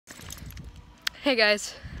Hey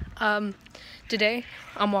guys, today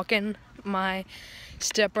I'm walking my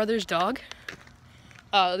stepbrother's dog.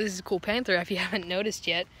 This is a cool panther if you haven't noticed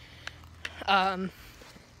yet. Oh,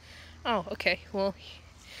 okay, well,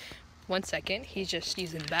 1 second, he's just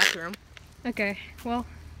using the bathroom. Okay, well,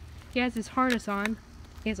 he has his harness on.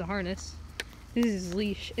 He has a harness. This is his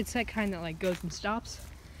leash. It's that kind that like goes and stops.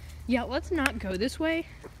 Yeah, let's not go this way.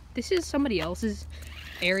 This is somebody else's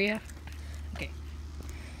area. Okay.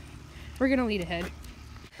 We're gonna lead ahead.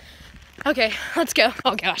 Okay, let's go.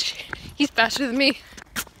 Oh gosh, he's faster than me.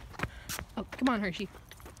 Oh, come on, Hershey.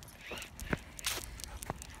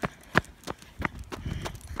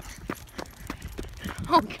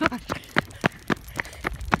 Oh gosh.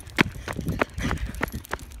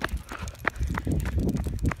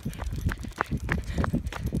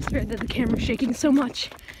 Sorry that the camera's shaking so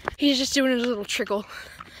much. He's just doing his little trickle.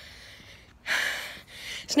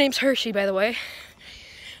 His name's Hershey, by the way.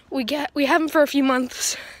 We have him for a few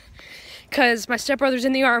months because my stepbrother's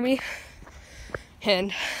in the army,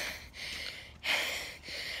 and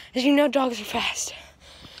as you know, dogs are fast.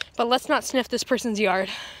 But let's not sniff this person's yard.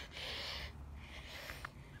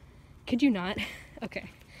 Could you not? Okay.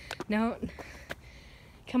 No.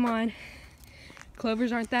 Come on.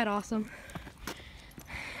 Clovers aren't that awesome.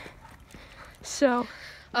 So,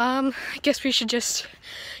 I guess we should just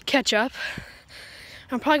catch up.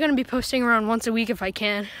 I'm probably going to be posting around once a week if I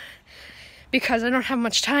can, because I don't have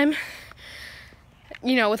much time,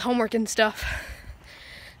 you know, with homework and stuff.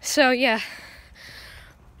 So yeah,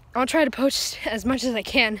 I'll try to post as much as I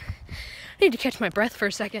can. I need to catch my breath for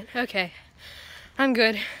a second. Okay, I'm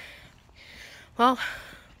good. Well,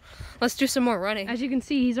 let's do some more running. As you can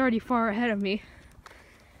see, he's already far ahead of me.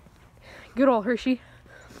 Good old Hershey.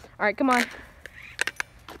 All right, come on.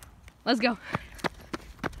 Let's go.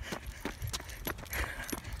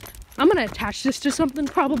 I'm gonna attach this to something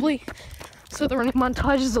probably, so the running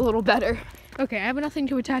montage is a little better. Okay, I have nothing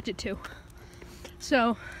to attach it to.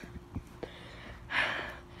 So,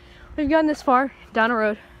 we've gotten this far down a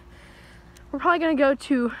road. We're probably gonna go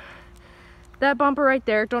to that bumper right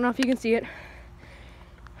there. Don't know if you can see it.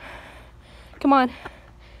 Come on.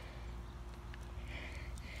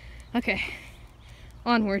 Okay,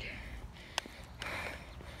 onward.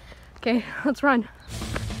 Okay, let's run.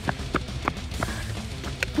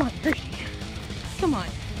 Come on, Hershey. Come on.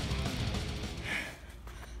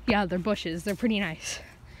 Yeah, they're bushes. They're pretty nice.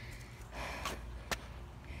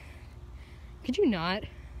 Could you not?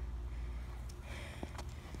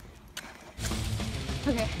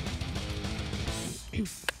 Okay.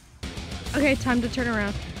 Okay, time to turn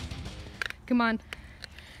around. Come on.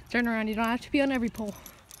 Turn around. You don't have to be on every pole.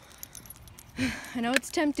 I know it's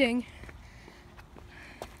tempting.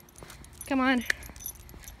 Come on.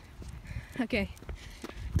 Okay.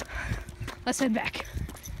 Let's head back.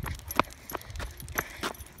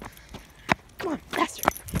 Come on, faster.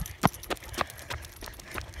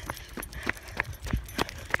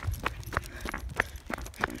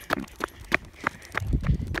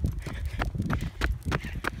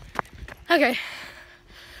 Okay,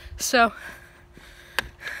 so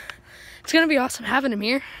it's gonna be awesome having him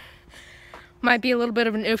here. Might be a little bit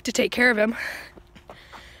of an oof to take care of him.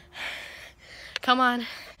 Come on,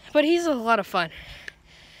 but he's a lot of fun.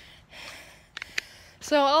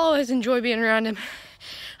 So I'll always enjoy being around him.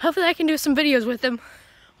 Hopefully I can do some videos with him.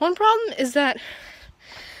 One problem is that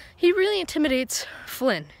he really intimidates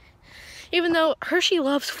Flynn. Even though Hershey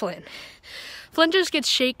loves Flynn. Flynn just gets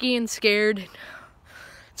shaky and scared and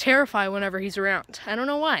terrified whenever he's around. I don't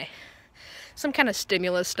know why. Some kind of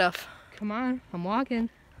stimulus stuff. Come on, I'm walking.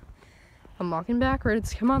 I'm walking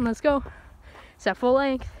backwards. Come on, let's go. It's at full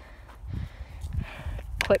length.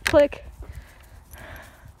 Click, click.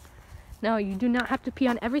 No, you do not have to pee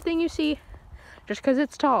on everything you see just because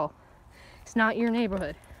it's tall. It's not your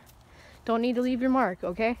neighborhood. Don't need to leave your mark,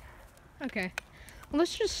 okay? Okay. Well,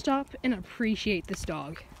 let's just stop and appreciate this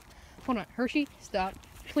dog. Hold on. Hershey, stop.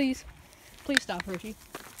 Please. Please stop, Hershey.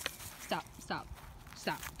 Stop, stop,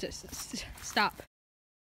 stop. Just stop.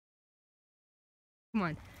 Come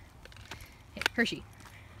on. Hey, Hershey.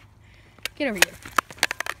 Get over here.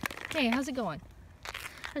 Hey, how's it going?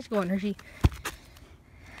 How's it going, Hershey?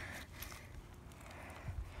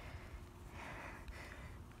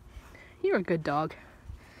 You're a good dog.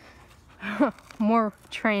 More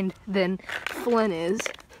trained than Flynn is.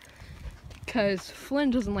 Because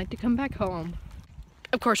Flynn doesn't like to come back home.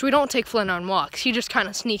 Of course, we don't take Flynn on walks. He just kind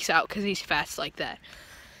of sneaks out because he's fast like that.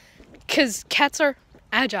 Because cats are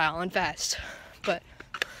agile and fast. But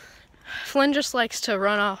Flynn just likes to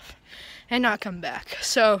run off and not come back.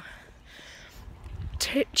 So,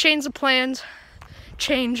 change the plans.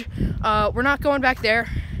 We're not going back there.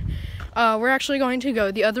 we're actually going to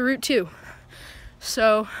go the other route too.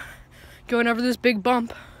 So, going over this big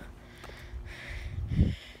bump.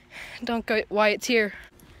 Don't go why it's here.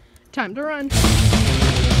 Time to run.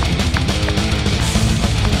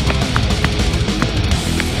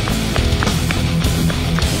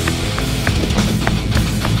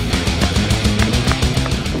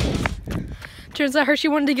 Turns out Hershey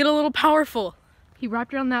wanted to get a little powerful. He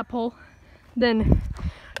wrapped around that pole, then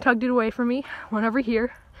tugged it away from me, went over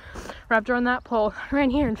here, wrapped around that pole, ran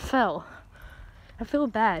here and fell. I feel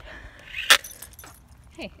bad.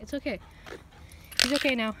 Hey, it's okay. He's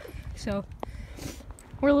okay now. So,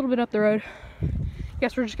 we're a little bit up the road.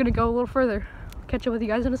 Guess we're just gonna go a little further. Catch up with you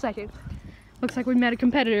guys in a second. Looks like we met a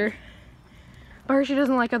competitor. But Hershey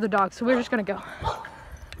doesn't like other dogs, so we're just gonna go.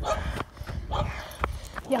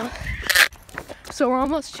 Yeah. So we're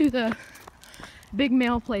almost to the big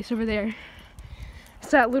mail place over there.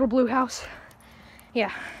 It's that little blue house.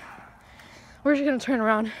 Yeah. We're just gonna turn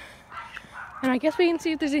around. And I guess we can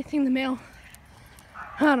see if there's anything in the mail.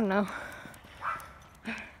 I don't know.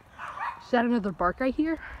 Is that another bark right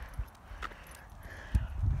here?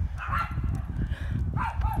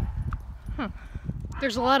 Huh.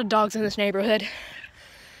 There's a lot of dogs in this neighborhood.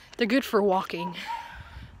 They're good for walking.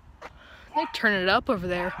 They turn it up over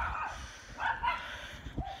there.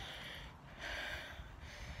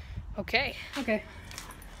 Okay.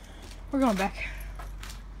 We're going back.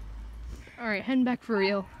 Alright, heading back for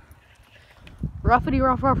real. Roughity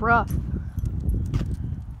rough rough rough.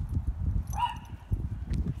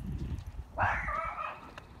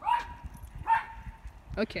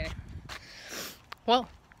 Okay. Well,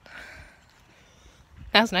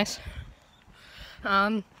 that was nice.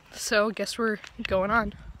 So I guess we're going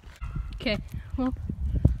on. Okay, well,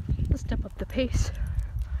 let's step up the pace.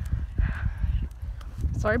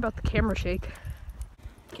 Sorry about the camera shake.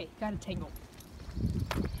 Okay, got a tangle.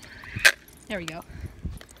 There we go.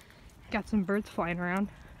 Got some birds flying around.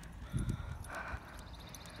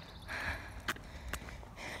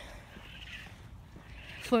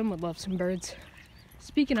 Flynn would love some birds.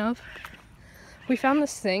 Speaking of, we found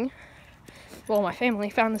this thing. Well, my family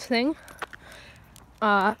found this thing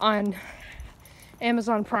on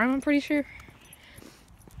Amazon Prime, I'm pretty sure.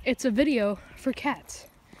 It's a video for cats.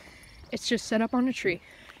 It's just set up on a tree.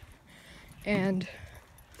 And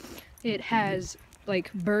it has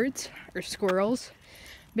like birds or squirrels.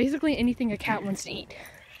 Basically anything a cat wants to eat.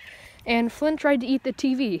 And Flynn tried to eat the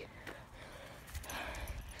TV.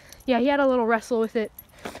 Yeah, he had a little wrestle with it.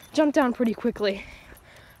 Jumped down pretty quickly.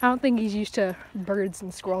 I don't think he's used to birds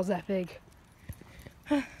and squirrels that big.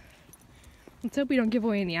 Let's hope we don't give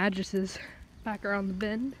away any addresses back around the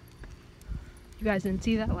bend. You guys didn't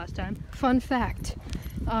see that last time. Fun fact,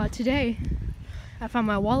 today I found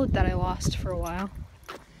my wallet that I lost for a while.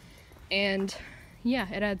 And yeah,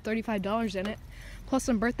 it had $35 in it. Plus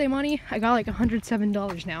some birthday money. I got like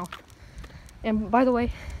 $107 now. And by the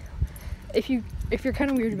way, if you're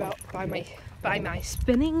kind of weird about by my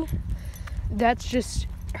spinning, that's just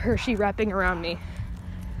Hershey wrapping around me.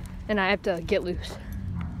 And I have to get loose.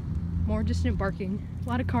 More distant barking. A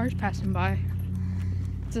lot of cars passing by.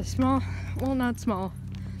 It's a small, well, not small,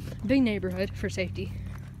 big neighborhood for safety.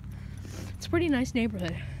 It's a pretty nice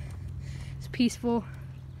neighborhood. It's peaceful,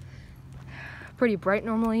 pretty bright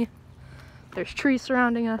normally. There's trees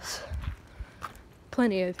surrounding us.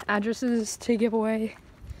 Plenty of addresses to give away.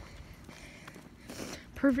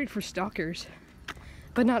 Perfect for stalkers,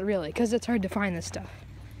 but not really, because it's hard to find this stuff.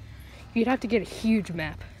 You'd have to get a huge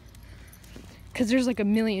map, because there's like a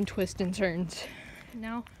million twists and turns.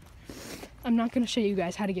 Now, I'm not going to show you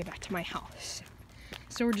guys how to get back to my house.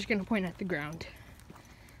 So we're just going to point at the ground.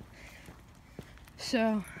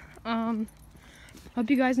 So, hope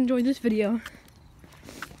you guys enjoyed this video.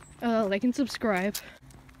 Like and subscribe.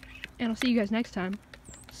 And I'll see you guys next time.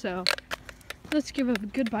 So, let's give a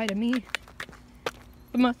goodbye to me.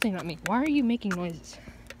 But mostly not me. Why are you making noises?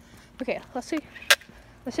 Okay, let's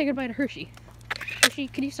say goodbye to Hershey. Hershey,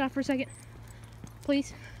 can you stop for a second?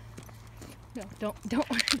 Please? No,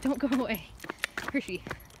 don't go away. Hershey,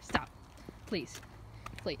 stop. Please.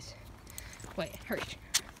 Please. Wait, Hershey.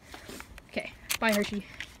 Okay, bye Hershey.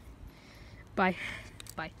 Bye.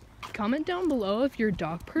 Bye. Comment down below if you're a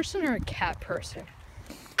dog person or a cat person.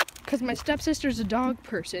 Because my stepsister's a dog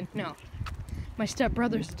person. No. My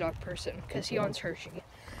stepbrother's a dog person because he owns Hershey.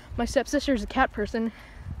 My stepsister's a cat person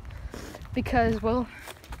because, well,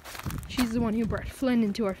 she's the one who brought Flynn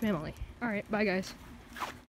into our family. Alright, bye guys.